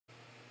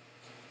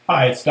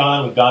Hi, it's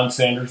Don with Don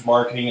Sanders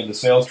Marketing and the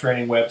sales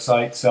training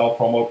website,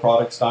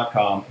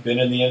 sellpromoproducts.com. Been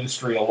in the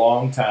industry a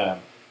long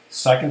time.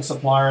 Second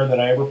supplier that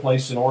I ever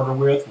placed an order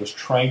with was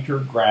Tranter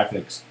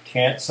Graphics.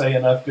 Can't say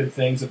enough good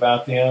things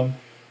about them.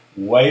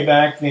 Way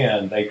back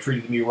then, they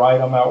treated me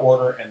right on my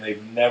order, and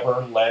they've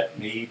never let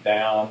me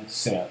down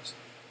since.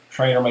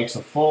 Tranter makes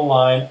a full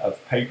line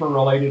of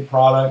paper-related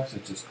products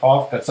such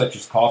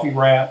as coffee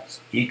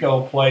wraps,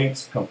 eco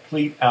plates,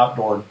 complete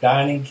outdoor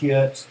dining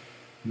kits,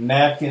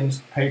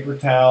 napkins, paper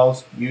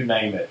towels, you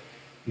name it.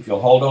 If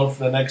you'll hold on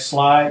for the next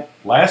slide,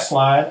 last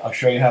slide, I'll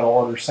show you how to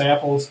order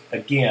samples.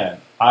 Again,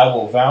 I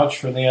will vouch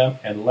for them,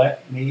 and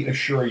let me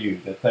assure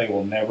you that they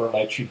will never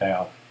let you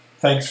down.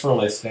 Thanks for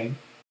listening.